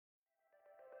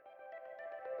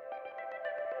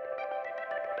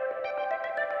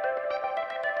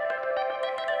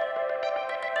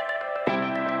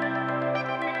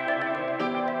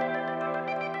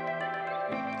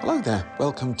Hello there,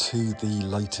 welcome to the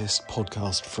latest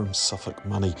podcast from Suffolk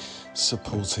Money,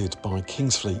 supported by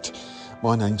Kingsfleet.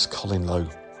 My name's Colin Lowe.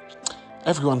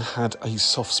 Everyone had a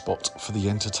soft spot for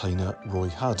the entertainer Roy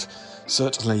Hudd.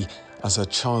 Certainly, as a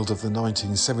child of the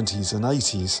 1970s and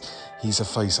 80s, he's a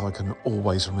face I can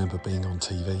always remember being on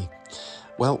TV.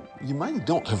 Well, you may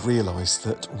not have realised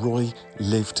that Roy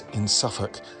lived in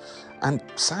Suffolk, and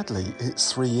sadly,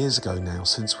 it's 3 years ago now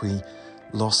since we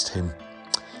lost him.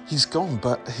 He's gone,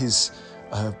 but his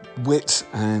wit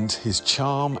and his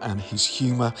charm and his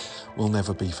humour will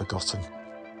never be forgotten.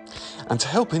 And to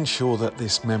help ensure that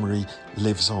this memory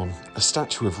lives on, a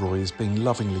statue of Roy is being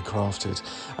lovingly crafted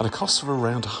at a cost of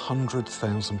around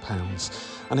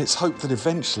 £100,000, and it's hoped that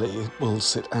eventually it will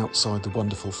sit outside the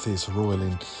wonderful Theatre Royal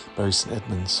in Bury St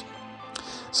Edmunds.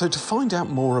 So to find out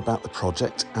more about the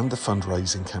project and the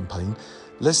fundraising campaign,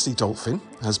 Leslie Dolphin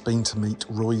has been to meet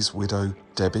Roy's widow,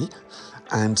 Debbie,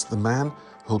 and the man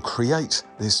who'll create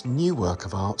this new work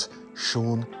of art,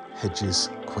 Sean Hedges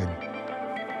Quinn.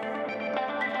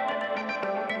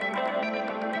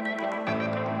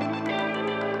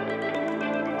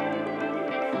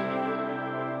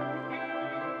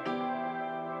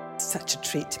 Such a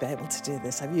treat to be able to do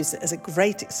this. I've used it as a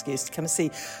great excuse to come and see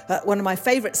one of my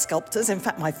favourite sculptors, in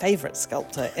fact my favourite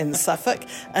sculptor in Suffolk,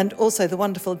 and also the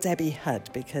wonderful Debbie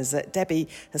Hudd, because Debbie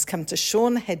has come to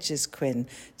Sean Hedges Quinn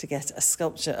to get a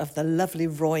sculpture of the lovely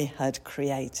Roy Hudd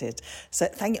created. So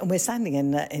thank you, and we're standing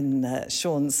in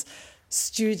Sean's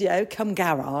studio, come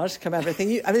garage, come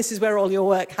everything. This is where all your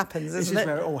work happens, isn't it? This is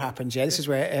where it all happens, yeah. This is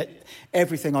where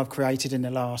everything I've created in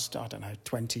the last,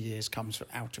 20 years comes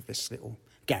out of this little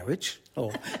garage,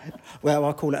 or well,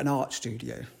 I call it an art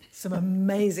studio. Some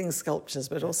amazing sculptures,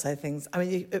 but also things.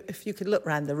 If you could look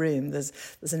around the room, there's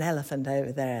an elephant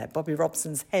over there, Bobby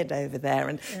Robson's head over there,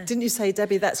 and didn't you say,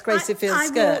 Debbie, that's Gracie Field's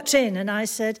skirt? I walked in and I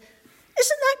said,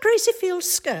 "Isn't that Gracie Field's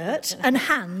skirt and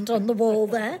hand on the wall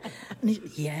there?" And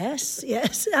yes.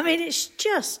 It's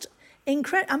just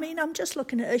incredible. I'm just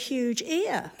looking at a huge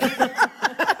ear.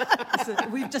 So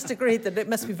we've just agreed that it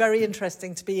must be very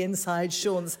interesting to be inside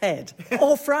Sean's head.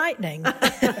 Or frightening.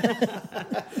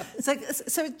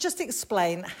 So just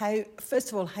explain how,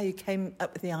 first of all, how you came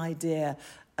up with the idea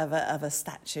of a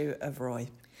statue of Roy.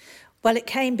 Well, it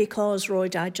came because Roy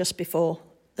died just before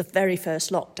the very first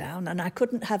lockdown, and I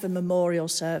couldn't have a memorial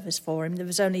service for him. There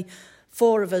was only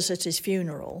 4 of us at his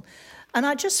funeral. And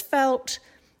I just felt,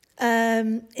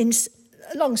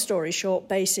 long story short,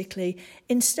 basically,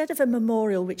 instead of a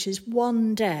memorial, which is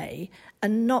one day,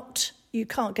 and you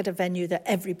can't get a venue that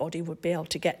everybody would be able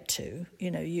to get to,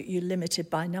 you're limited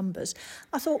by numbers,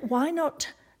 I thought, why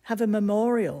not have a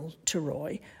memorial to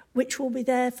Roy, which will be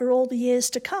there for all the years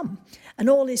to come, and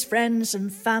all his friends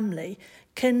and family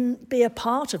can be a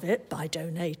part of it by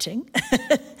donating.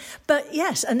 But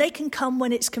yes, and they can come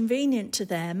when it's convenient to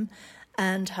them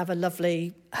and have a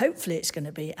lovely, hopefully it's going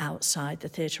to be outside the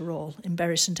Theatre Royal in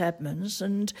Bury St Edmunds.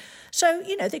 And so,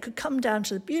 they could come down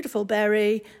to the beautiful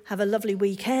Bury, have a lovely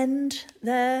weekend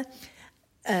there,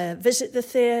 visit the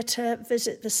theatre,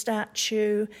 visit the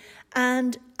statue.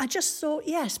 And I just thought,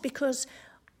 yes, because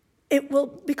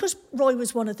Roy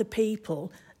was one of the people,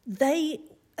 they,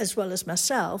 as well as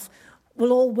myself,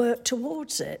 will all work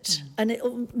towards it. And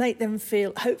it'll make them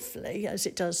feel, hopefully, as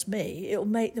it does me, it'll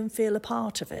make them feel a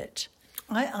part of it.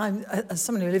 I'm as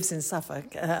someone who lives in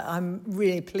Suffolk, I'm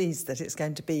really pleased that it's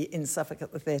going to be in Suffolk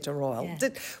at the Theatre Royal. Yeah.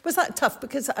 Was that tough?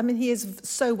 Because, he is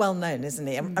so well known, isn't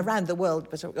he? Around the world,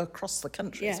 but across the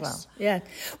country as well. Yeah.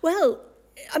 Well,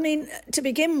 to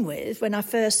begin with, when I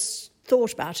first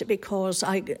thought about it, because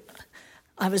I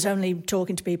was only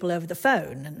talking to people over the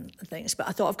phone and things, but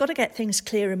I thought I've got to get things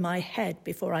clear in my head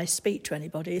before I speak to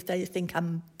anybody if they think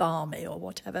I'm balmy or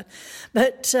whatever.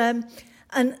 But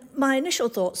and my initial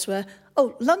thoughts were,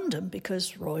 London,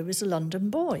 because Roy was a London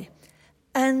boy.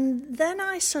 And then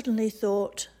I suddenly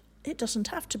thought, it doesn't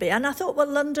have to be. And I thought, well,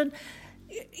 London,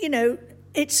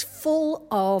 it's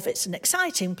it's an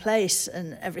exciting place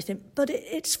and everything, but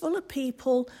it's full of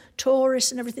people,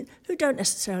 tourists and everything, who don't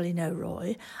necessarily know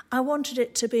Roy. I wanted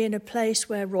it to be in a place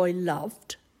where Roy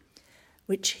loved,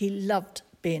 which he loved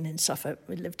being in Suffolk.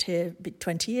 We lived here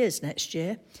 20 years next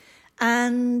year.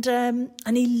 And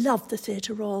he loved the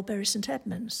Theatre Royal Bury St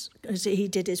Edmunds, because he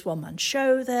did his one-man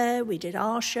show there. We did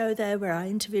our show there where I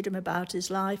interviewed him about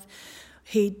his life.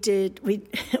 Together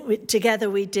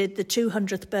we did the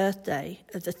 200th birthday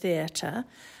of the theatre.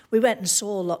 We went and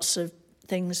saw lots of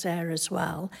things there as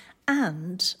well.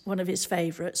 And one of his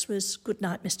favourites was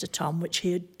Goodnight, Mr. Tom, which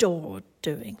he adored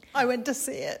doing. I went to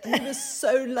see it. He was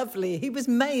so lovely. He was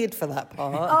made for that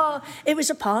part. Oh, it was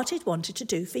a part he'd wanted to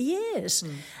do for years.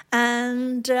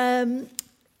 And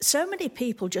so many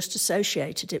people just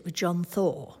associated it with John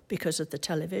Thaw because of the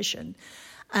television.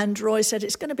 And Roy said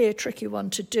it's going to be a tricky one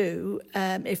to do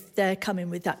if they're coming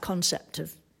with that concept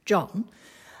of John.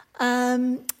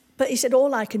 But he said,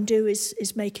 all I can do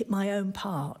is make it my own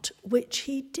part, which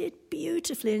he did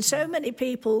beautifully. And so many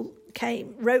people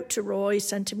wrote to Roy,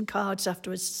 sent him cards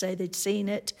afterwards to say they'd seen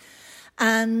it.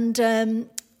 And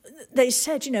they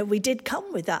said, we did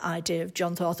come with that idea of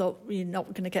John Thaw. I thought, you're not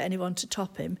going to get anyone to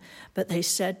top him. But they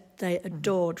said they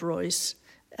adored Roy's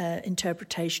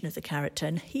interpretation of the character,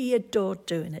 and he adored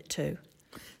doing it too.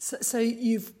 So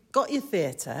you've got your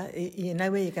theatre, you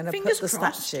know where you're going to Fingers put the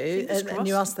crossed. statue, and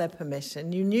you asked their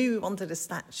permission. You knew you wanted a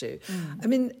statue. I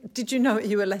mean, did you know what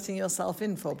you were letting yourself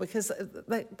in for? Because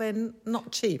they're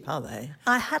not cheap, are they?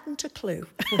 I hadn't a clue.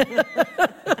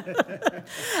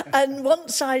 And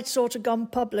once I'd sort of gone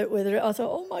public with it, I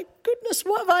thought, oh my goodness,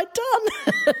 what have I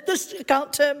done? This, I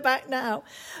can't turn back now.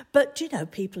 But,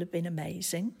 people have been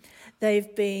amazing.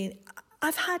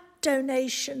 I've had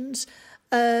donations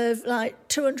of like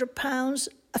 £200,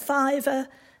 a fiver.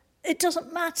 It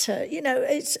doesn't matter,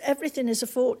 everything is a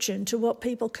fortune to what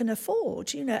people can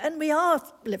afford, and we are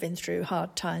living through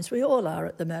hard times. We all are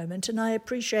at the moment, and I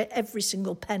appreciate every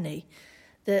single penny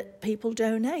that people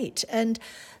donate. And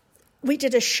we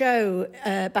did a show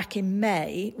back in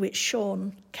May, which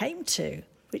Sean came to,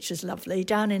 which was lovely,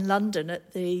 down in London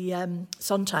at the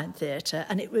Sondheim Theatre,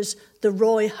 and it was the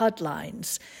Roy Hudd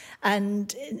lines.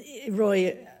 And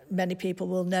Roy, many people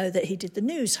will know that he did the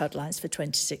news headlines for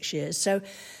 26 years. So,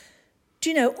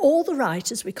 all the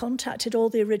writers, we contacted all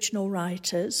the original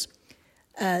writers,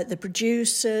 the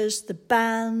producers, the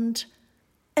band,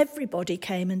 everybody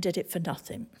came and did it for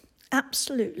nothing.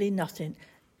 Absolutely nothing.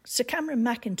 Sir Cameron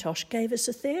Mackintosh gave us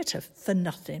a theatre for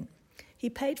nothing. He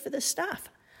paid for the staff.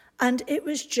 And it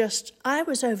was I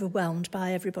was overwhelmed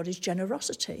by everybody's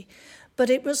generosity. But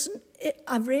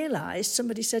I realised,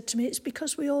 somebody said to me, it's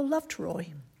because we all loved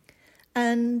Roy.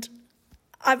 And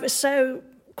I was so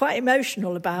quite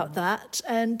emotional about that.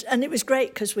 And it was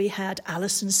great because we had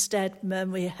Alison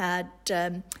Steadman, we had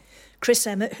Chris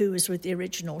Emmett, who was with the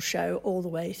original show all the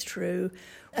way through,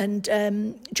 and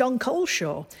John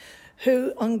Coleshaw,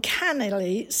 who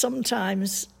uncannily,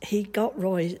 sometimes he got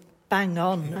Roy bang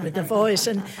on with the voice,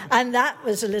 and that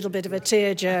was a little bit of a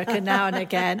tearjerker now and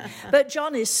again. But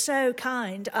John is so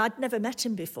kind. I'd never met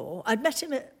him before. I'd met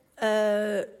him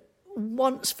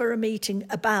once for a meeting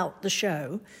about the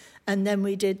show, and then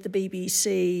we did the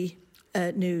BBC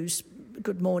News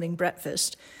Good Morning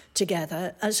Breakfast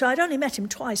together. And so I'd only met him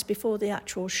twice before the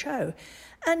actual show.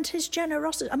 And his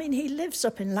generosity, he lives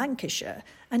up in Lancashire,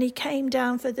 and he came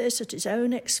down for this at his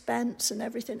own expense and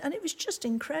everything, and it was just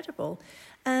incredible.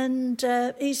 And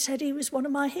he said he was one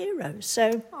of my heroes.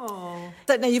 So,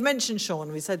 So now you've mentioned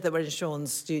Sean. We said that we're in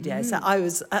Sean's studio. So I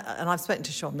was, and I've spoken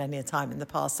to Sean many a time in the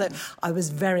past. So I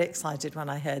was very excited when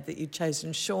I heard that you'd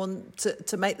chosen Sean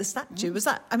to make the statue. Was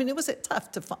it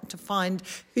tough to find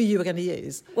who you were going to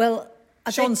use? Well,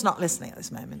 Sean's not listening at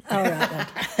this moment. All right then.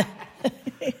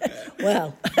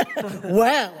 Well,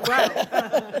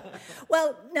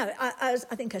 no, I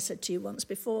think I said to you once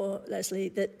before, Leslie,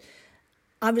 that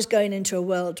I was going into a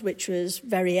world which was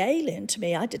very alien to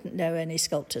me. I didn't know any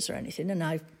sculptors or anything, and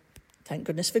I, thank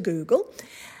goodness for Google,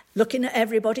 looking at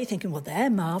everybody thinking, well, they're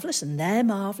marvellous, and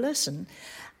then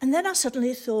I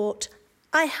suddenly thought,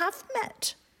 I have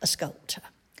met a sculptor.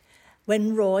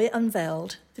 When Roy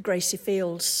unveiled the Gracie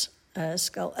Fields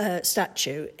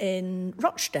statue in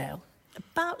Rochdale,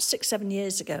 about 6-7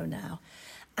 years ago now,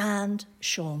 and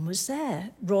Sean was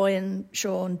there. Roy and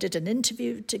Sean did an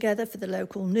interview together for the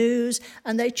local news,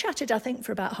 and they chatted, I think,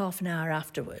 for about half an hour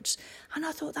afterwards. And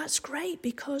I thought, that's great,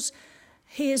 because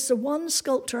he is the one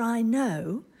sculptor I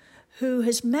know who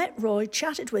has met Roy,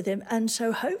 chatted with him, and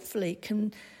so hopefully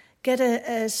can get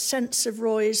a sense of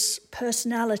Roy's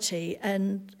personality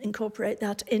and incorporate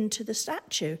that into the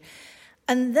statue.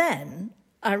 And then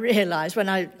I realised when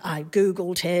I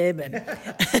Googled him and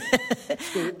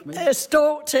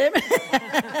stalked him,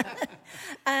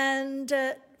 and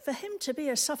for him to be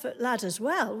a Suffolk lad as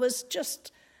well was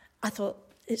just, I thought,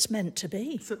 it's meant to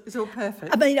be. So it's all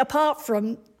perfect. Apart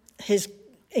from his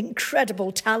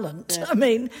incredible talent,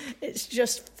 yeah. It's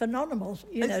just phenomenal,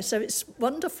 so it's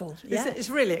wonderful. Yeah.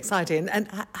 It's really exciting. And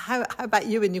how about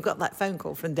you when you got that phone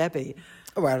call from Debbie?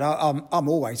 Well, I'm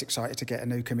always excited to get a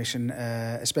new commission,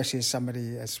 especially as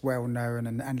somebody as well known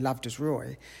and loved as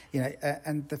Roy.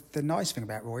 And the nice thing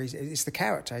about Roy is the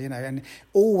character, and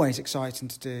always exciting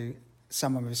to do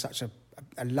someone with such a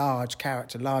large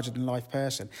character, larger than life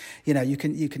person. You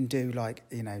can do like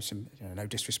some no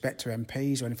disrespect to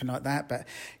MPs or anything like that, but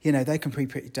they can be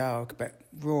pretty dark. But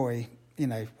Roy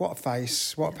what a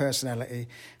face, what a personality,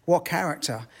 what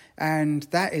character. And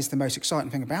that is the most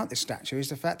exciting thing about this statue, is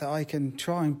the fact that I can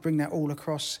try and bring that all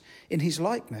across in his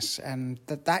likeness, and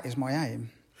that is my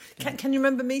aim. Can you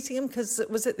remember meeting him? Because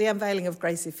was it the unveiling of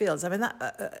Gracie Fields? I mean,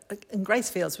 and Grace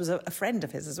Fields was a friend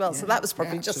of his as well, so that was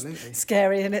probably just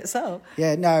scary in itself.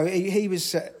 Yeah, no, he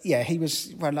was. He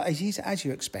was. Well, he's as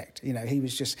you expect. He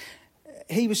was just.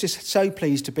 He was just so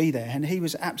pleased to be there, and he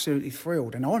was absolutely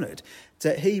thrilled and honoured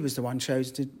that he was the one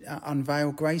chosen to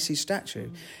unveil Gracie's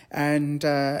statue. And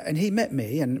he met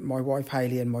me, and my wife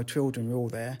Hayley and my children were all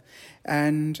there,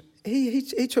 and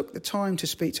he took the time to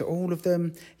speak to all of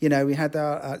them. We had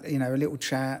a little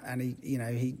chat, and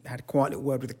he had a quiet little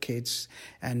word with the kids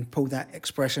and pulled that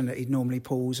expression that he normally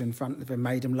pulls in front of them,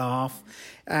 made them laugh.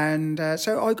 And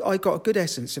so I got a good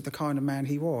essence of the kind of man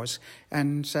he was.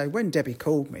 And so when Debbie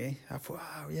called me, I thought,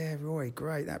 oh yeah, Roy,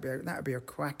 great, that'd be a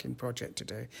cracking project to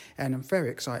do, and I'm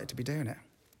very excited to be doing it.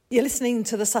 You're listening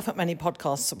to the Suffolk Money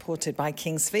podcast, supported by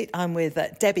Kingsfleet. I'm with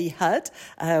Debbie Hudd.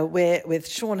 We're with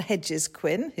Sean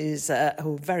Hedges-Quinn, who's a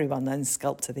very well-known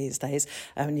sculptor these days.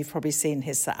 And you've probably seen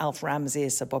his Sir Alf Ramsey,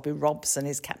 his Sir Bobby Robson,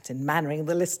 his Captain Mannering.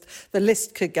 The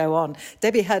list could go on.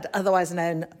 Debbie Hudd, otherwise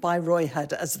known by Roy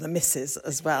Hudd as the Missus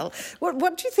as well.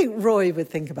 What do you think Roy would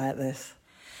think about this?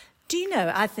 Do you know,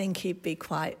 I think he'd be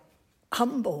quite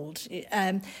humbled.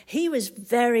 He was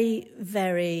very,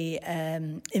 very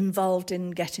involved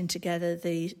in getting together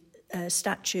the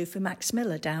statue for Max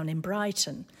Miller down in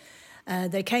Brighton.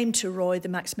 They came to Roy, the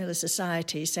Max Miller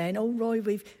Society, saying, oh, Roy,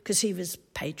 because he was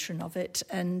patron of it,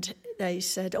 and they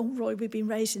said, oh, Roy, we've been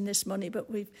raising this money, but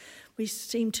we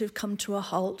seem to have come to a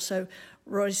halt, so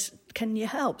Roy's, can you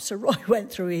help? So Roy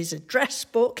went through his address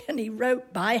book and he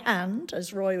wrote by hand,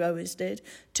 as Roy always did,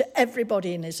 to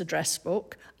everybody in his address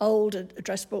book, old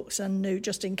address books and new,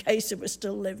 just in case it was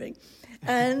still living.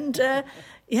 And,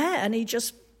 and he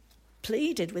just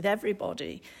pleaded with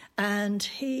everybody. And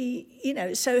he,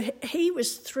 so he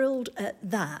was thrilled at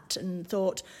that and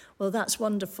thought, well, that's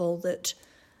wonderful that,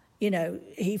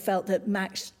 he felt that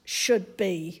Max should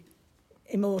be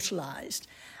immortalised.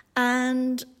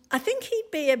 And I think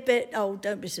he'd be a bit, oh,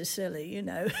 don't be so silly,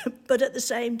 but at the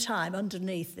same time,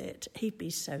 underneath it, he'd be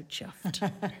so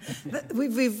chuffed.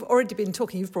 We've already been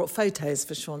talking, you've brought photos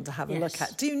for Sean to have a look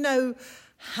at. Do you know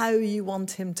how you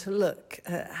want him to look?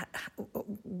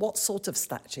 What sort of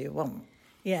statue you want?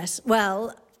 Yes,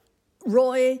 well,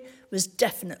 Roy was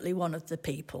definitely one of the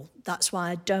people. That's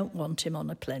why I don't want him on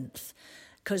a plinth,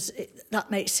 because that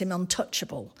makes him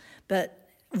untouchable. But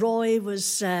Roy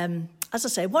was, as I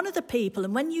say, one of the people,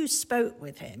 and when you spoke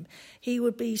with him, he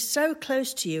would be so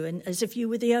close to you, and as if you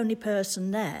were the only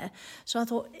person there. So I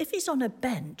thought, if he's on a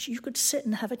bench, you could sit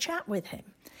and have a chat with him.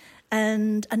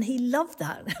 And he loved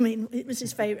that. I mean, it was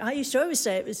his favourite. I used to always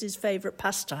say it was his favourite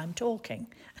pastime, talking.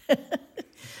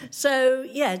 So,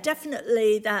 yeah,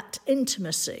 definitely that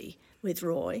intimacy with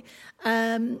Roy.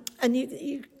 And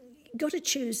you got to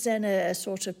choose then a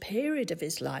sort of period of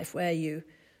his life where you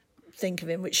think of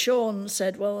him, which Sean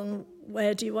said, well,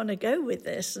 where do you want to go with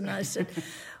this? And I said,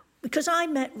 because I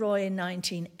met Roy in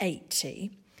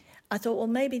 1980, I thought, well,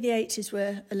 maybe the 80s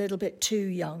were a little bit too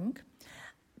young.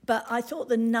 But I thought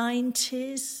the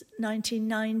 90s,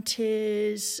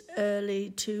 1990s,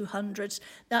 early 200s,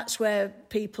 that's where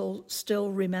people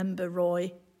still remember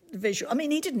Roy, the visual. I mean,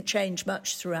 he didn't change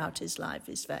much throughout his life,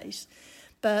 his face.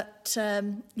 But,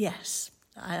 yes,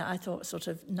 I thought sort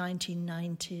of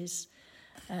 1990s.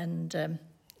 And,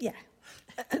 yeah.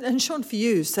 And Sean, for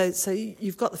you, so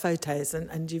you've got the photos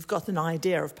and you've got an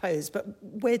idea of pose, but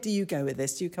where do you go with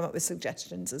this? Do you come up with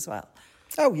suggestions as well?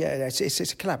 Oh yeah, it's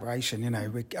a collaboration. I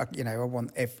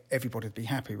want everybody to be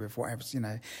happy with whatever's.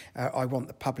 I want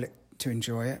the public to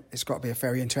enjoy it. It's got to be a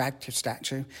very interactive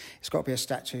statue. It's got to be a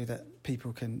statue that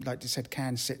people can, like you said,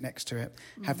 can sit next to it,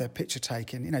 have their picture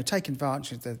taken. Take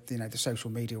advantage of the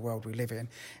social media world we live in,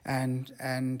 and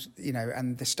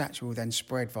the statue will then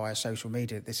spread via social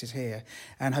media. This is here,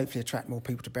 and hopefully attract more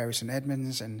people to Bury St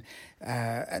Edmunds, and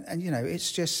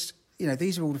it's just.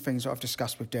 These are all the things that I've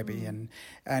discussed with Debbie, and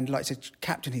like I said,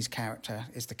 captain his character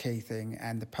is the key thing,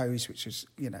 and the pose, which is,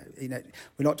 we're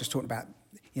not just talking about,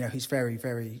 his very,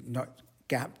 very not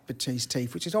gap between his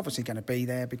teeth, which is obviously going to be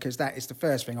there because that is the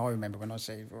first thing I remember when I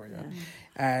see Roy. Yeah.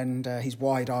 And his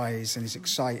wide eyes and his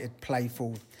excited,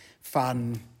 playful,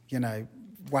 fun,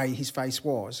 way his face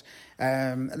was.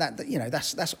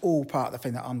 That's all part of the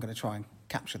thing that I'm going to try and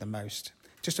capture the most,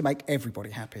 just to make everybody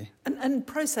happy. And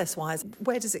process-wise,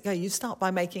 where does it go? You start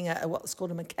by making what's called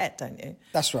a maquette, don't you?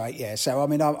 That's right, yeah. So, I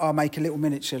mean, I'll make a little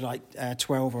miniature, like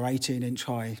 12 or 18-inch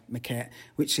high maquette,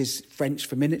 which is French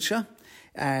for miniature.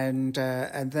 And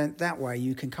then that way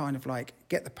you can kind of like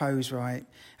get the pose right.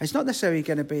 It's not necessarily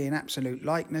going to be an absolute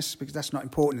likeness, because that's not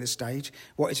important at this stage.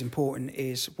 What is important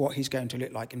is what he's going to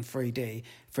look like in 3D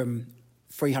from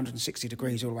 360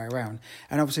 degrees all the way around.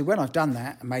 And obviously when I've done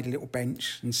that and made a little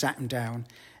bench and sat him down,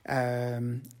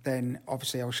 then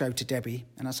obviously I'll show to Debbie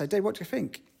and I'll say, Debbie, what do you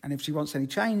think? And if she wants any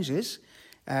changes,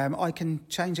 I can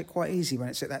change it quite easy when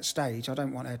it's at that stage. I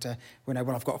don't want her to, when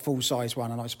I've got a full-size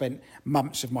one and I've spent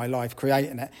months of my life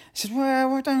creating it, she says,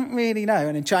 well, I don't really know,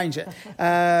 and then change it.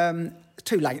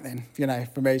 Too late then,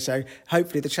 for me. So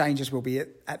hopefully the changes will be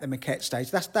at the maquette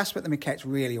stage. That's what the maquette's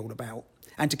really all about.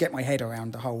 And to get my head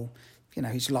around the whole,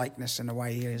 his likeness and the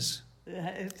way he is. Yeah,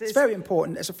 it's very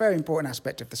important. It's a very important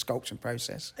aspect of the sculpture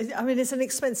process. I mean, it's an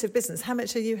expensive business. How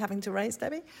much are you having to raise,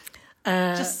 Debbie?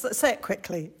 Just say it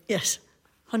quickly. Yes,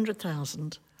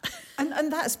 100,000.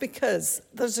 And that's because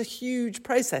there's a huge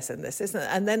process in this, isn't it?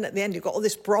 And then at the end, you've got all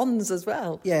this bronze as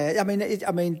well. Yeah, I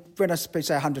mean, when I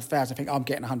say 100,000, I think I'm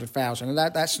getting 100,000, and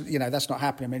that's not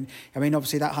happening. I mean,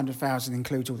 obviously that 100,000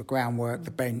 includes all the groundwork,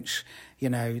 the bench,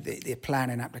 the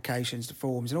planning applications, the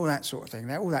forms, and all that sort of thing.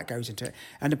 All that goes into it.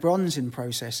 And the bronzing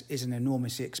process is an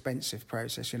enormously expensive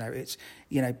process. It's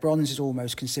bronze is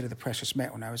almost considered a precious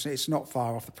metal now. It's not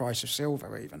far off the price of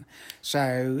silver even. So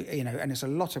and it's a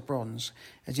lot of bronze,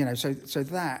 and so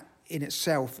that in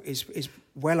itself is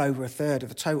well over a third of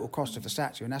the total cost of the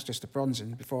statue, and that's just the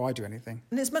bronzing before I do anything.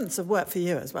 And it's months of work for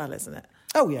you as well, isn't it?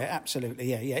 Oh yeah, absolutely,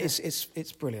 yeah.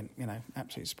 It's brilliant,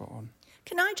 absolutely spot on.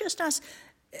 Can I just ask,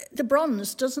 the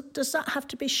bronze does that have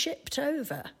to be shipped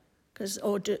over?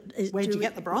 Where do you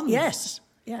get the bronze?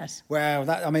 Yes. Well,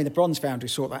 the Bronze Foundry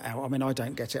sort that out. I mean, I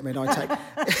don't get it. I mean, I take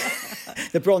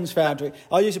the Bronze Foundry.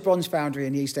 I use a Bronze Foundry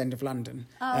in the East End of London,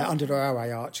 under the railway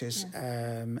arches.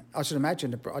 Yeah. I should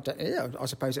imagine. I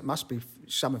suppose it must be.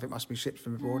 Some of it must be shipped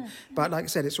from abroad. Yeah. But like I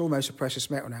said, it's almost a precious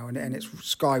metal now, and it's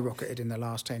skyrocketed in the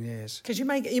last 10 years. Because you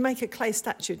make a clay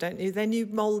statue, don't you? Then you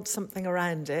mould something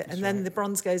around it, and then the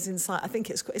bronze goes inside. I think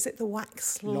is it the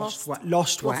wax lost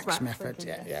wax method?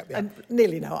 Yeah. I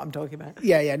nearly know what I'm talking about.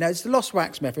 Yeah. No, it's the lost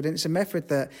wax method, and it's a method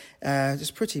that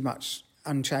is pretty much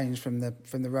unchanged from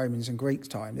the Romans and Greeks'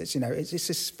 time. It's it's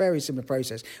this very similar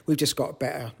process. We've just got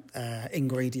better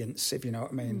ingredients, if you know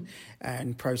what I mean,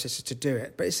 and processes to do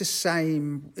it. But it's the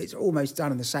same. It's almost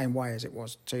done in the same way as it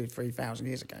was 2,000-3,000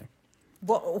 years ago.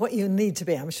 What you need to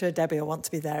be, I'm sure Debbie will want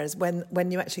to be there, is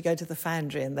when you actually go to the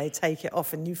foundry and they take it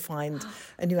off and you find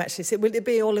and you actually see, will it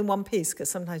be all in one piece? Because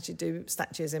sometimes you do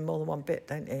statues in more than one bit,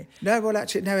 don't you? No,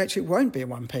 actually it won't be in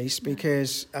one piece,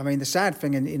 because the sad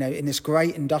thing in this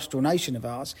great industrial nation of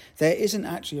ours, there isn't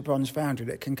actually a bronze foundry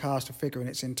that can cast a figure in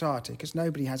its entirety, because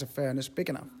nobody has a furnace big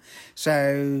enough.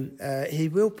 So he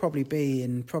will probably be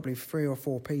in 3 or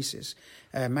 4 pieces,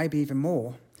 maybe even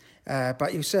more.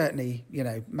 But you certainly,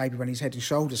 maybe when his head and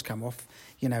shoulders come off,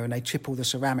 and they chip all the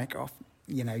ceramic off,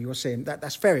 you'll see him.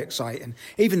 That's very exciting.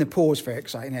 Even the pore's very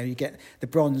exciting. You get the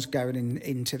bronze going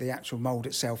into the actual mould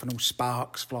itself, and all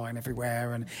sparks flying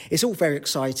everywhere, and it's all very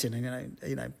exciting.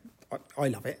 And I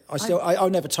love it. I'll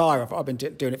never tire of it. I've been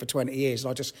doing it for 20 years,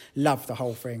 and I just love the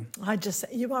whole thing.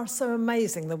 You are so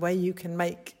amazing the way you can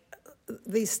make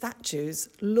these statues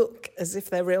look as if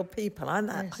they're real people.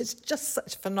 And it's just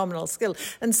such phenomenal skill.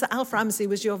 And Sir Alf Ramsey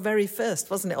was your very first,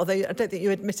 wasn't it? Although I don't think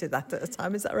you admitted that at the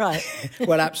time. Is that right?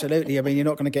 Well, absolutely. I mean, you're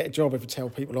not going to get a job if you tell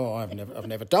people, I've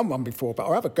never done one before, but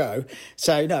I'll have a go.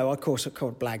 So no, of course, I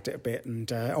blagged it a bit,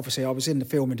 and obviously I was in the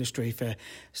film industry for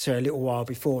a little while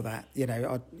before that.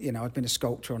 I'd been a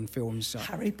sculptor on films.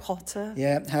 Harry Potter.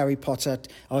 Yeah, Harry Potter.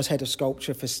 I was head of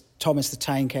sculpture for Thomas the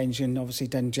Tank Engine, obviously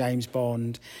done James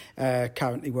Bond,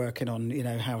 currently working on,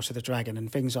 House of the Dragon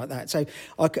and things like that. So,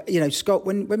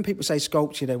 when people say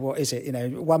sculpture, what is it?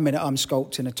 1 minute I'm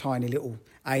sculpting a tiny little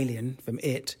alien from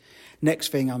It. Next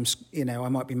thing I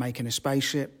might be making a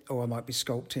spaceship, or I might be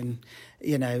sculpting,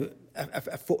 a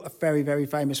very, very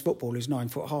famous footballer who's 9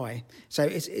 foot high. So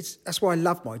that's why I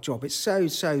love my job. It's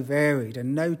so varied,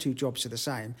 and no 2 jobs are the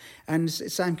same. And it's the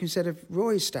same can be said of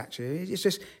Roy's statue.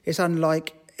 It's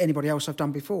unlike anybody else I've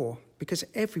done before, because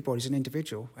everybody's an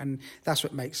individual, and that's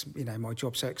what makes my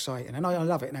job so exciting. And I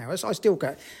love it now. I still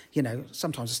get,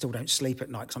 sometimes I still don't sleep at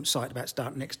night because I'm excited about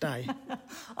starting the next day.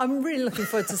 I'm really looking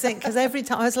forward to seeing, because every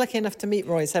time I was lucky enough to meet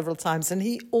Roy several times, and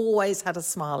he always had a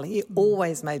smile. He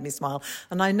always made me smile,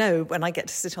 and I know when I get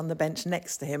to sit on the bench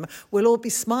next to him, we'll all be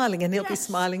smiling, and he'll be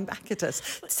smiling back at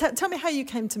us. Tell me how you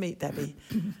came to meet Debbie.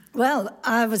 Well,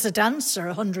 I was a dancer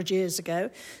 100 years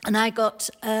ago, and I got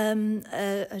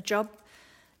a job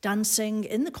dancing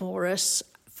in the chorus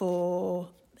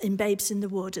in Babes in the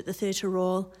Wood at the Theatre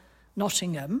Royal,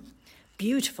 Nottingham,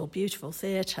 beautiful, beautiful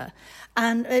theatre.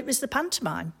 And it was the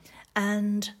pantomime.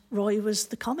 And Roy was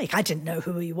the comic. I didn't know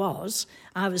who he was.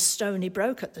 I was stony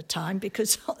broke at the time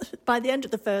because by the end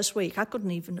of the first week, I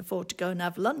couldn't even afford to go and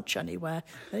have lunch anywhere.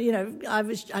 You know,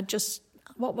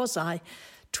 what was I?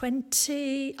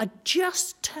 20, I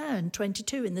just turned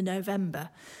 22 in the November.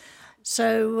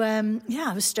 So,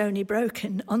 I was stony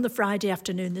broken. On the Friday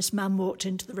afternoon, this man walked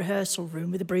into the rehearsal room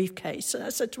with a briefcase. And I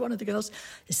said to one of the girls,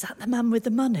 "Is that the man with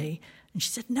the money?" And she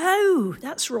said, "No,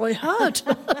 that's Roy Hudd,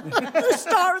 the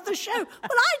star of the show."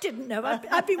 Well, I didn't know.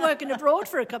 I'd been working abroad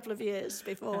for a couple of years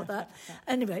before that.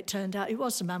 Anyway, it turned out he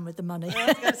was the man with the money. I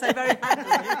was going to say very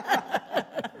happily.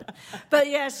 But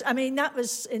yes, I mean, that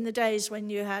was in the days when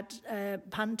you had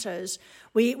pantos.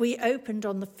 We opened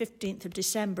on the 15th of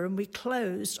December and we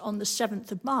closed on the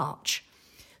 7th of March.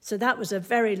 So that was a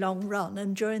very long run.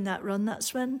 And during that run,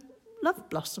 that's when love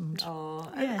blossomed.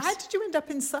 Oh, yes. How did you end up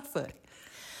in Suffolk?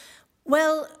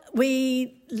 Well,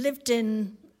 we lived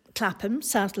in Clapham,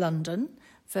 South London,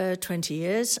 for 20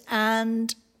 years.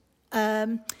 And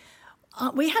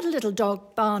we had a little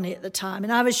dog, Barney, at the time.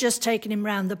 And I was just taking him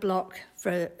round the block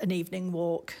for an evening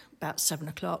walk, about 7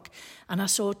 o'clock. And I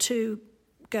saw two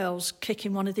girls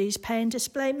kicking one of these pay and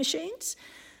display machines.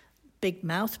 Big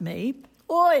mouth me.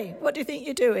 "Oi, what do you think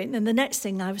you're doing?" And the next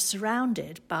thing I was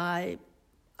surrounded by,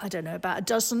 I don't know, about a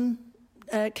dozen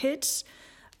kids,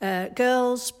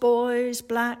 girls, boys,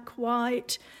 black,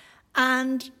 white.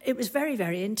 And it was very,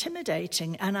 very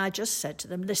intimidating. And I just said to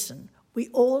them, "Listen, we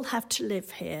all have to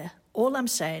live here. All I'm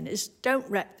saying is don't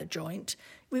wreck the joint.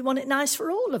 We want it nice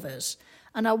for all of us."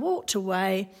 And I walked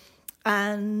away.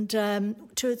 And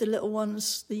two of the little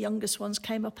ones, the youngest ones,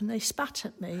 came up and they spat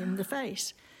at me in the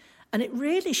face. And it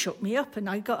really shook me up. And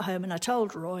I got home and I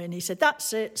told Roy, and he said,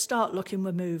 "That's it, start looking,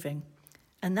 we're moving."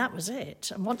 And that was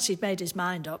it. And once he'd made his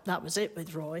mind up, that was it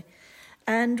with Roy.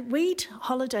 And we'd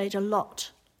holidayed a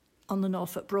lot on the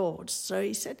Norfolk Broads. So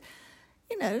he said,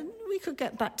 "You know, we could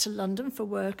get back to London for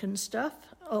work and stuff."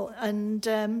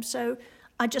 So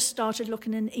I just started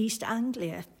looking in East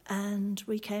Anglia, and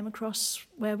we came across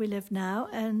where we live now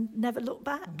and never looked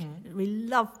back. Mm-hmm. We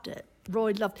loved it.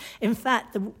 Roy loved it. In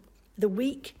fact,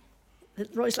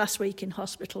 Roy's last week in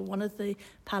hospital, one of the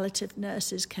palliative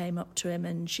nurses came up to him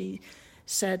and she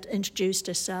introduced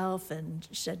herself, and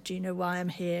she said, "Do you know why I'm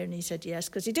here?" And he said yes,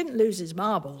 because he didn't lose his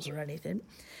marbles or anything.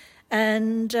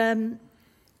 And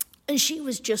she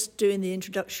was just doing the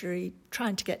introductory,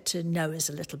 trying to get to know us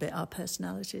a little bit, our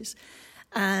personalities.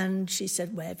 And she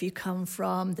said, "Where have you come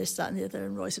from?" This, that and the other.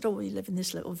 And Roy said, "Oh, we live in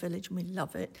this little village and we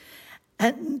love it."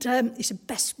 And he said,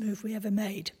 "Best move we ever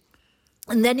made."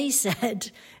 And then he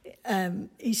said,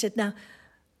 "Now,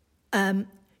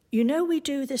 you know we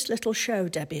do this little show,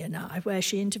 Debbie and I, where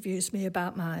she interviews me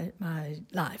about my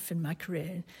life and my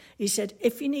career." He said,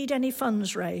 "If you need any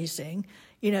funds raising,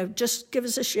 you know, just give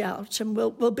us a shout and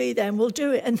we'll be there and we'll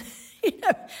do it." And you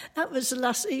know, that was the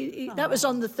last. That was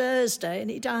on the Thursday, and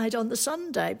he died on the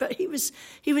Sunday. But he was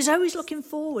always looking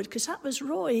forward, because that was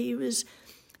Roy. He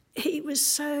was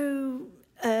so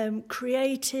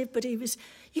creative, but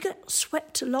you got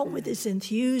swept along with his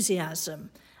enthusiasm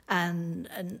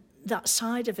and that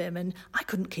side of him, and I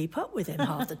couldn't keep up with him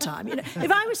half the time. You know,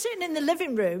 if I was sitting in the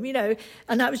living room, you know,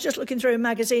 and I was just looking through a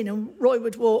magazine, and Roy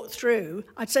would walk through,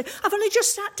 I'd say, "I've only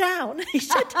just sat down." He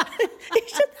said,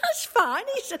 "That's fine."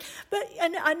 He said,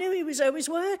 and I knew he was always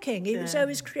working. He was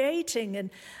always creating,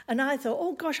 and I thought,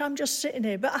 "Oh gosh, I'm just sitting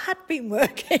here," but I had been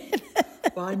working.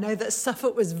 Well, I know that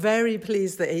Suffolk was very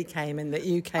pleased that he came and that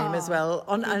you came as well.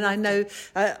 And I know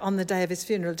on the day of his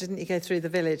funeral, didn't you go through the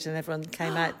village and everyone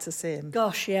came out to see him?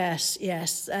 Gosh, yes.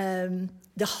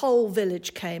 The whole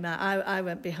village came out. I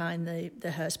went behind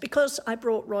the hearse because I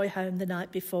brought Roy home the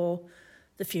night before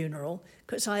the funeral,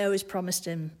 because I always promised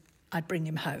him I'd bring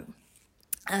him home.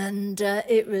 And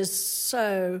it was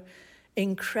so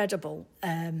incredible.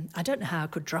 I don't know how I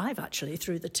could drive, actually,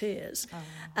 through the tears. Oh.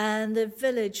 And the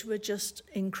village were just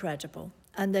incredible.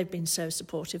 And they've been so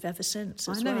supportive ever since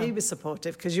as well. I know he was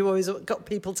supportive, because you always got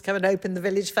people to come and open the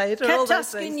village theatre. Kept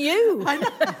asking you. I know.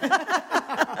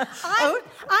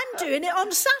 I'm doing it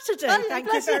on Saturday, thank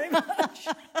you very much.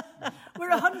 We're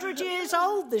 100 years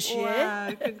old this year.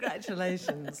 Wow,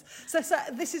 congratulations. So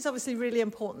this is obviously really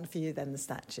important for you then, the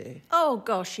statue. Oh,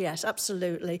 gosh, yes,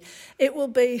 absolutely. It will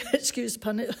be, excuse the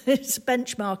pun, it's a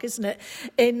benchmark, isn't it?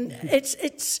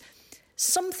 It's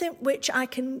something which I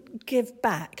can give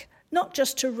back, not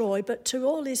just to Roy, but to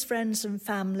all his friends and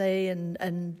family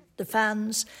and the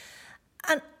fans.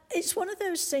 And it's one of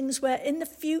those things where in the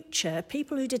future,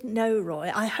 people who didn't know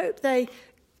Roy, I hope they,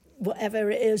 whatever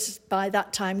it is by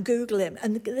that time, Google him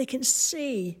and they can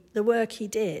see the work he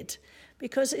did.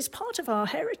 because it's part of our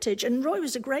heritage. And Roy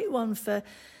was a great one for...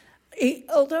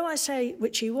 although I say,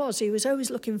 which he was always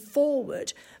looking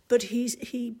forward, but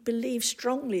he believed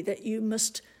strongly that you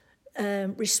must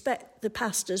respect the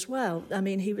past as well. I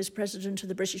mean, he was president of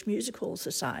the British Music Hall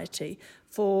Society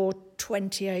for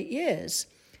 28 years.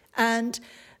 And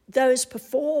those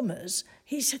performers,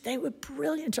 he said they were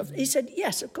brilliant. He said,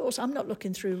 yes, of course, I'm not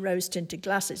looking through rose-tinted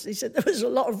glasses. He said there was a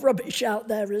lot of rubbish out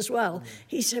there as well.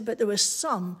 He said, but there were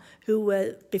some who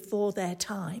were before their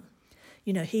time.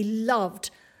 You know, he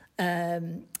loved...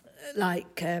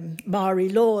 Mari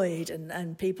Lloyd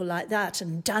and people like that,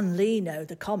 and Dan Leno,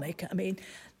 the comic. I mean,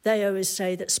 they always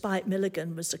say that Spike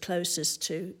Milligan was the closest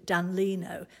to Dan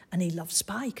Leno, and he loved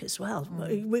Spike as well.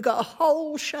 We've got a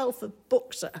whole shelf of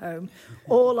books at home,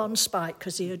 all on Spike,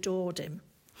 because he adored him.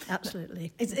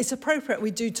 Absolutely. It's appropriate we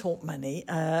do talk money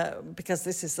because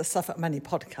this is the Suffolk Money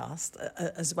podcast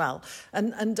as well.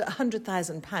 And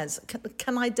 £100,000,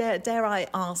 can I dare I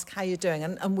ask how you're doing?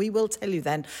 And we will tell you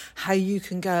then how you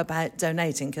can go about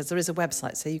donating, because there is a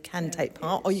website, so you can take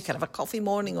part, or you can have a coffee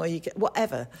morning, or you can,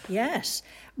 whatever. Yes.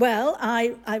 Well,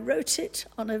 I wrote it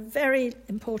on a very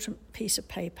important piece of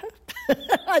paper.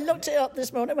 I looked it up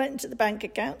this morning, went into the bank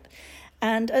account.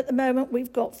 And at the moment,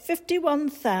 we've got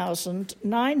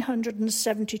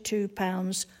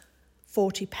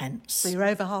 £51,972.40. So you're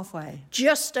over halfway.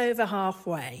 Just over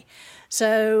halfway.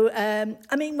 So,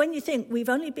 I mean, when you think we've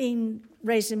only been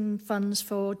raising funds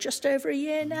for just over a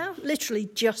year now, literally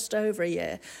just over a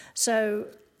year. So,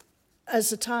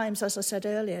 as the times, as I said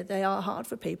earlier, they are hard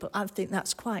for people. I think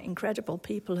that's quite incredible.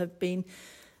 People have been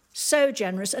so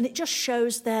generous, and it just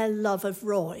shows their love of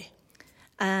Roy.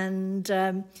 And...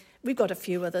 we've got a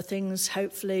few other things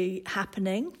hopefully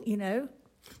happening, you know.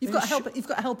 You've got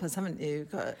helpers, haven't you?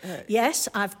 Yes,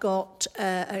 I've got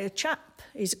a chap,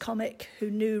 he's a comic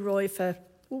who knew Roy for,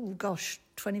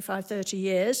 25, 30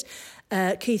 years,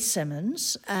 Keith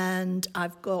Simmons. And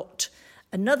I've got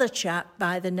another chap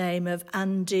by the name of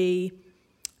Andy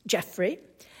Jeffrey.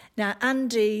 Now,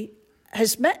 Andy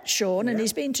has met Sean, and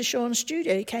he's been to Sean's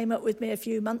studio. He came up with me a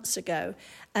few months ago,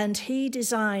 and he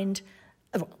designed...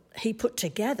 he put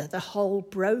together the whole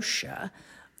brochure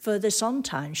for the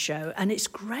Sondheim show, and it's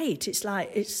great.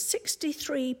 It's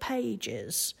 63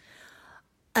 pages,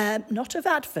 not of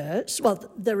adverts. Well,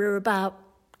 there are about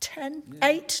 10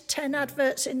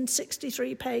 adverts in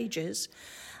 63 pages,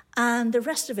 and the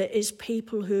rest of it is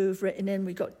people who've written in.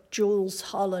 We've got Jules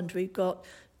Holland, we've got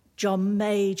John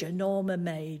Major, Norma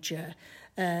Major,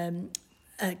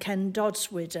 Ken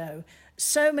Dodd's widow.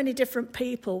 So many different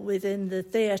people within the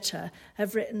theatre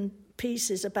have written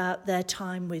pieces about their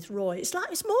time with Roy.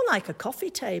 It's more like a coffee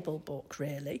table book,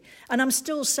 really, and I'm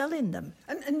still selling them.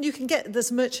 And you can get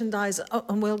this merchandise,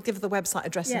 and we'll give the website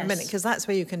address in a minute, because that's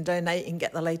where you can donate and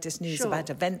get the latest news about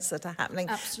events that are happening.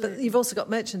 Absolutely. But you've also got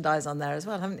merchandise on there as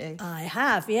well, haven't you? I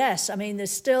have, yes. I mean,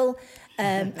 there's still...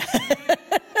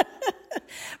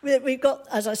 we've got,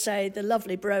 as I say, the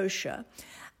lovely brochure,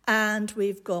 and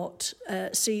we've got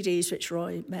CDs, which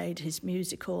Roy made, his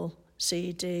musical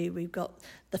CD. We've got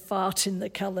The Fart in the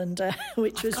Calendar,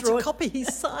 which was Roy. A copy he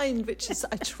signed, which is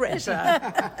a treasure.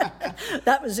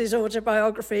 That was his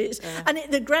autobiography. Yeah. And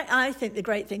I think the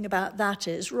great thing about that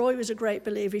is Roy was a great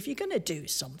believer. If you're going to do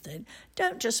something,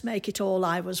 don't just make it all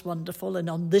I was wonderful and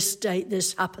on this date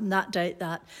this happened, that date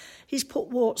that. He's put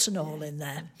warts and all in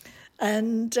there.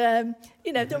 And, there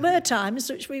were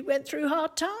times which we went through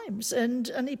hard times,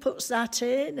 and he puts that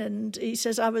in, and he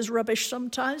says I was rubbish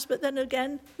sometimes, but then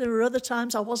again, there were other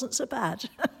times I wasn't so bad.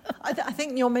 I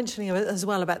think you're mentioning as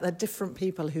well about the different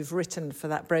people who've written for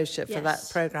that brochure, for that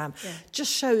programme. Yeah.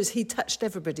 Just shows he touched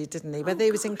everybody, didn't he? Whether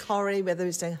he was in Corrie, whether he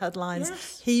was doing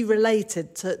headlines, he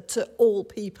related to all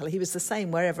people. He was the same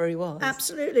wherever he was.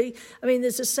 Absolutely. I mean,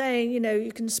 there's a saying,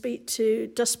 you can speak to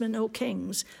dustmen or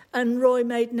kings, and Roy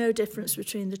made no difference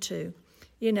between the two.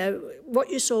 What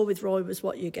you saw with Roy was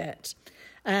what you get.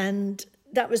 And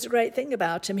that was the great thing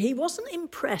about him. He wasn't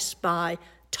impressed by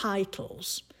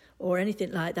titles or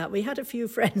anything like that. We had a few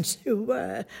friends who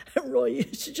were, and Roy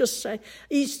used to just say,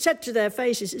 he said to their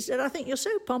faces, he said, I think you're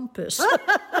so pompous.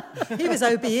 He was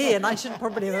OBE, and I should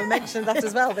probably have mentioned that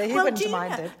as well, but he wouldn't have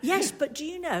minded. Yes, but do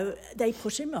you know, they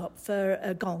put him up for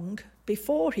a gong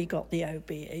before he got the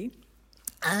OBE,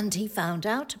 and he found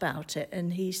out about it,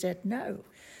 and he said no,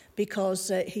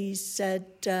 because he said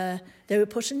they were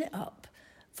putting it up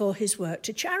for his work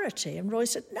to charity. And Roy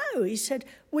said, no. He said,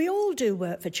 we all do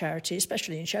work for charity,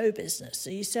 especially in show business.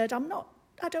 He said, I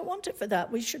don't want it for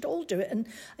that. We should all do it. And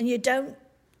you don't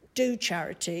do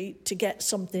charity to get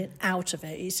something out of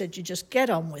it. He said, you just get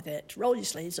on with it, roll your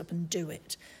sleeves up and do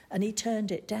it. And he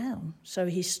turned it down. So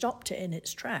he stopped it in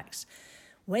its tracks.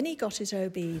 When he got his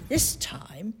OBE this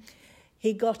time,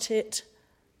 he got it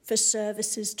for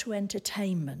services to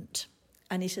entertainment.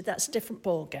 And he said, that's a different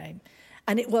ball game.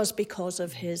 And it was because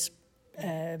of his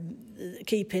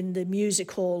keeping the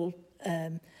music hall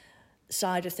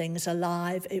side of things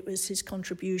alive. It was his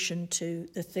contribution to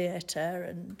the theatre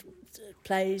and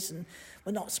plays, and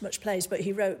well, not so much plays, but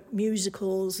he wrote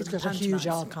musicals. He's got a huge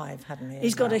archive, hadn't he?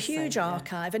 He's got a huge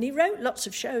archive, and he wrote lots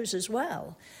of shows as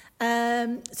well.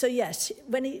 So yes,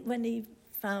 when he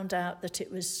found out that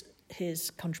it was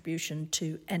his contribution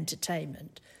to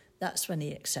entertainment, that's when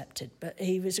he accepted. But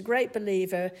he was a great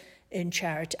believer in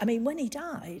charity. I mean, when he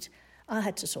died, I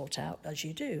had to sort out, as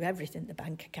you do, everything, the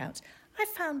bank accounts. I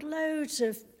found loads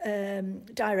of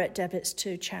direct debits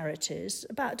to charities,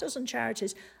 about a dozen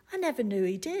charities. I never knew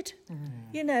he did,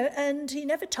 and he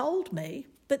never told me.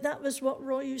 But that was what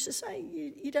Roy used to say.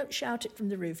 You don't shout it from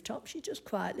the rooftops, you just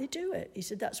quietly do it. He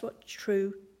said that's what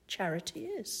true charity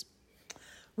is.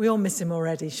 We all miss him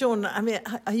already. Sean, I mean,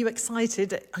 are you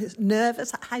excited,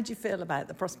 nervous? How do you feel about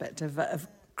the prospect of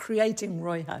creating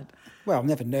Roy Hudd? Well, I'm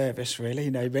never nervous, really,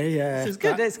 you know me. It's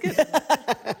good, it's good.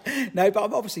 No, but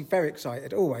I'm obviously very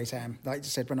excited, always am, like you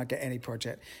said, when I get any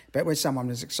project. But when someone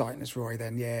as exciting as Roy,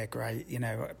 then yeah, great,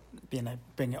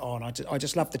 bring it on. I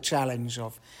just love the challenge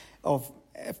of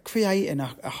creating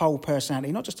a whole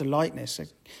personality, not just a likeness,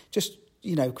 just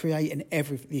creating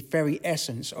the very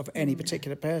essence of any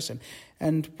particular person.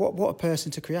 And what a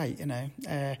person to create,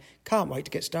 Can't wait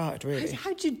to get started, really.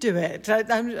 How do you do it? I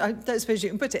don't suppose you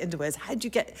can put it into words. How do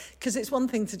you get... Because it's one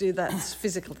thing to do that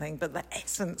physical thing, but the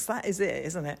essence, that is it,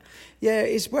 isn't it? Yeah,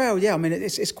 I mean,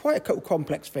 it's quite a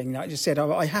complex thing. Like I just said,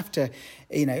 I have to,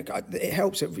 it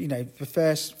helps that, the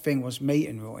first thing was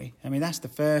meeting Roy. I mean, that's the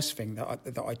first thing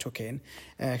that I took in,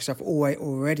 because I've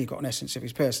already got an essence of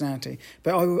his personality.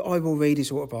 But I will read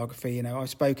his autobiography, I've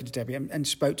spoken to Debbie and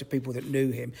spoke to people that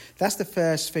knew him. That's the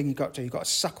first thing you've got to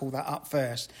suck all that up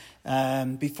first.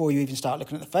 Before you even start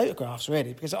looking at the photographs,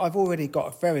 really, because I've already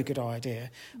got a very good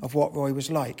idea of what Roy was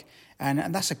like.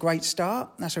 And that's a great start.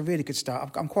 That's a really good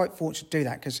start. I'm quite fortunate to do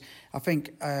that because I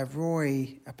think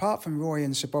Roy, apart from Roy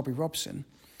and Sir Bobby Robson,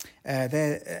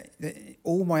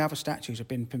 all my other statues have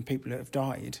been from people that have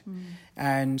died.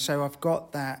 And so I've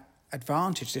got that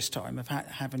advantage this time of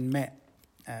having met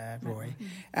Roy,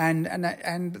 and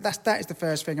that is the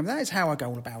first thing. I mean, that is how I go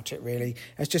all about it, really.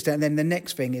 It's just, and then the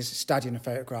next thing is studying the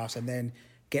photographs and then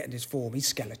getting his form, his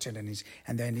skeleton,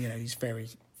 and then he's very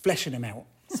fleshing him out.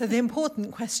 So the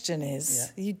important question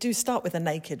is, you do start with a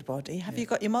naked body. Have you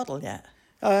got your model yet?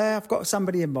 I've got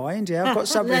somebody in mind, yeah. I've got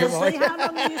somebody in mind. How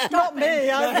long will you stop me?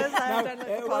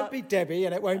 It won't be Debbie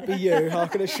and it won't be you, I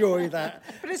can assure you that.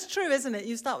 But it's true, isn't it?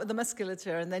 You start with the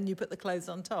musculature and then you put the clothes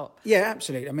on top. Yeah,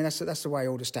 absolutely. I mean, that's the way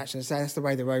all the statues, that's the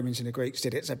way the Romans and the Greeks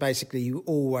did it. So basically you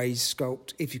always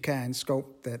sculpt, if you can,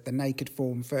 sculpt the naked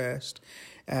form first,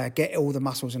 get all the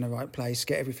muscles in the right place,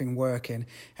 get everything working.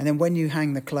 And then when you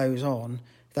hang the clothes on,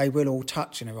 they will all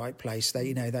touch in the right place.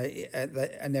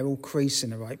 And they're all creased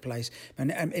in the right place,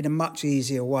 and in a much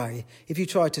easier way. If you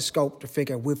try to sculpt a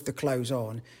figure with the clothes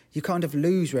on, you kind of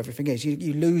lose where everything is.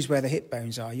 You lose where the hip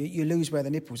bones are. You lose where the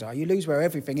nipples are. You lose where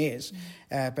everything is.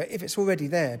 But if it's already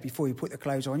there before you put the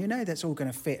clothes on, that's all going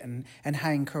to fit and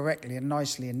hang correctly and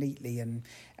nicely and neatly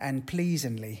and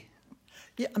pleasingly.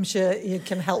 Yeah, I'm sure you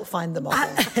can help find the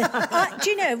model.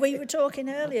 Do we were talking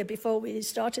earlier before we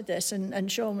started this,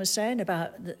 and Sean was saying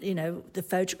about the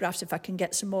photographs. If I can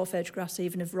get some more photographs,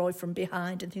 even of Roy from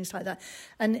behind and things like that,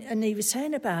 and he was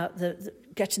saying about the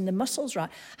getting the muscles right.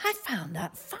 I found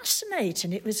that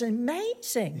fascinating. It was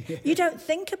amazing. Yeah. You don't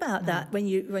think about that when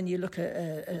you look at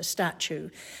a statue,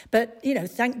 but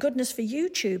thank goodness for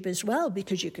YouTube as well,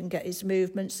 because you can get his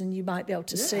movements and you might be able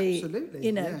to see.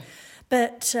 Absolutely. Yeah.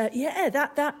 But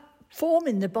that form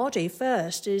in the body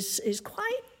first is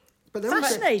quite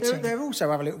fascinating. There also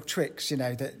other little tricks,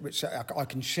 which I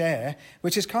can share,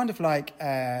 which is kind of like,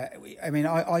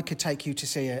 I could take you to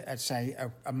see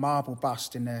a marble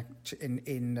bust in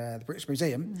the British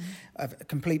Museum, a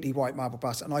completely white marble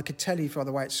bust, and I could tell you by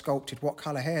the way it's sculpted what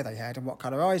colour hair they had and what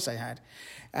colour eyes they had,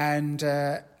 and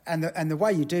the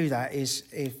way you do that is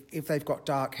if they've got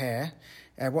dark hair.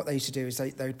 What they used to do is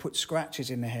they would put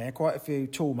scratches in the hair, quite a few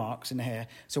tool marks in the hair.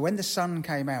 So when the sun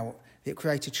came out, it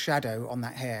created shadow on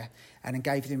that hair and it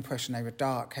gave the impression they were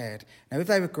dark-haired. Now, if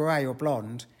they were grey or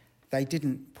blonde, they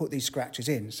didn't put these scratches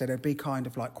in, so they'd be kind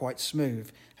of like quite smooth.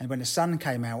 And when the sun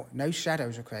came out, no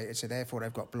shadows were created, so therefore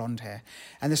they've got blonde hair.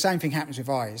 And the same thing happens with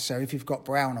eyes. So if you've got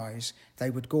brown eyes, they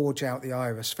would gorge out the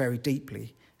iris very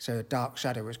deeply, so a dark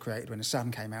shadow was created when the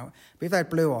sun came out. But if they had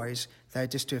blue eyes,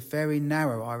 they'd just do a very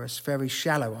narrow iris, very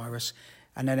shallow iris,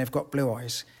 and then they've got blue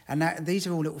eyes. And these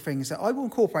are all little things that I will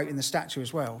incorporate in the statue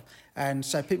as well. And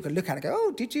so people can look at it and go,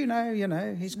 oh, did you know,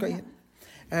 he's great. Yeah.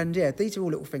 And these are all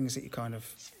little things that you kind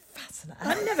of... Fascinating.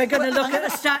 I'm never going to look at a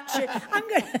statue. I'm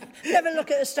going to never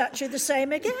look at a statue the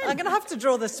same again. I'm going to have to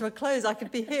draw this to a close. I could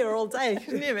be here all day.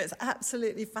 It's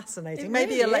absolutely fascinating. It Maybe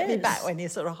really you'll let me is. back when you're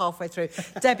sort of halfway through.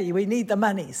 Debbie, we need the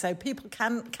money, so people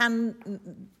can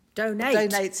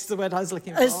Donate is the word I was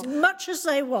looking for. as much as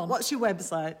they want. What's your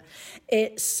website?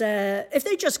 It's if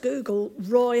they just Google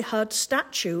Roy Hudd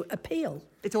statue appeal.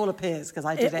 It all appears because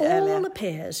I did it earlier. It all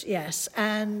appears, yes,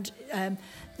 and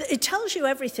it tells you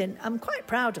everything. I'm quite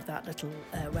proud of that little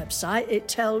website. It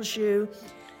tells you.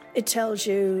 It's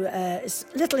a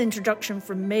little introduction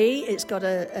from me. It's got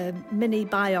a mini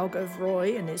biog of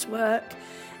Roy and his work.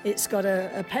 It's got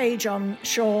a page on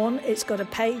Sean. It's got a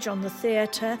page on the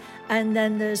theatre, and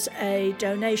then there's a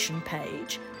donation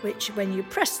page, which when you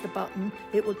press the button,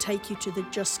 it will take you to the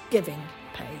Just Giving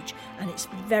page, and it's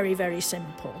very, very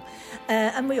simple.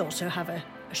 And we also have a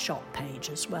shop page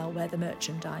as well, where the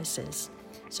merchandise is.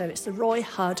 So it's the Roy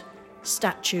Hudd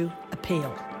Statue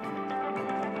Appeal.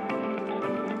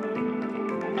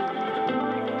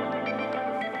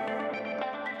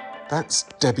 That's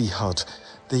Debbie Hudd,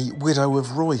 the widow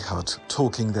of Roy Hudd,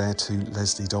 talking there to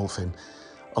Leslie Dolphin,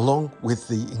 along with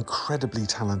the incredibly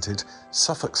talented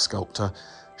Suffolk sculptor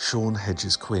Sean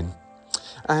Hedges-Quinn.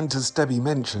 And as Debbie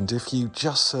mentioned, if you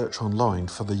just search online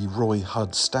for the Roy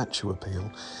Hudd Statue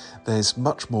Appeal, there's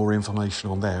much more information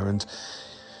on there, and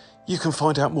you can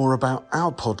find out more about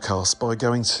our podcast by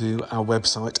going to our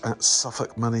website at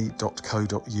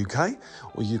suffolkmoney.co.uk,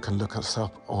 or you can look us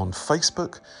up on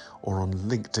Facebook or on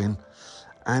LinkedIn,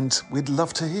 and we'd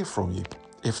love to hear from you.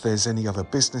 If there's any other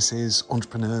businesses,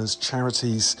 entrepreneurs,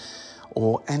 charities,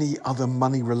 or any other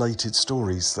money-related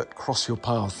stories that cross your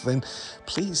path, then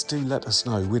please do let us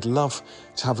know. We'd love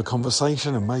to have a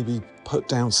conversation and maybe put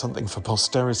down something for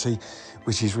posterity,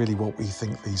 which is really what we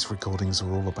think these recordings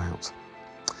are all about.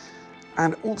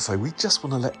 And also, we just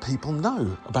want to let people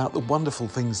know about the wonderful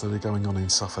things that are going on in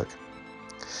Suffolk.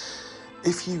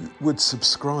 If you would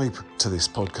subscribe to this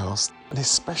podcast, and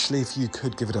especially if you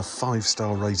could give it a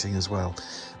 5-star rating as well,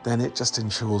 then it just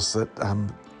ensures that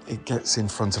it gets in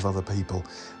front of other people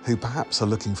who perhaps are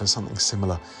looking for something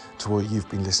similar to what you've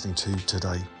been listening to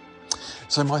today.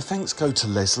 So my thanks go to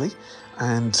Leslie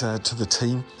and to the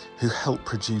team who helped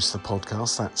produce the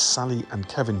podcast. That's Sally and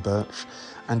Kevin Birch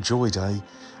and Joy Day.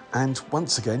 And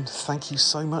once again, thank you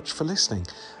so much for listening.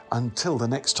 Until the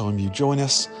next time you join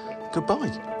us,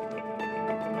 goodbye.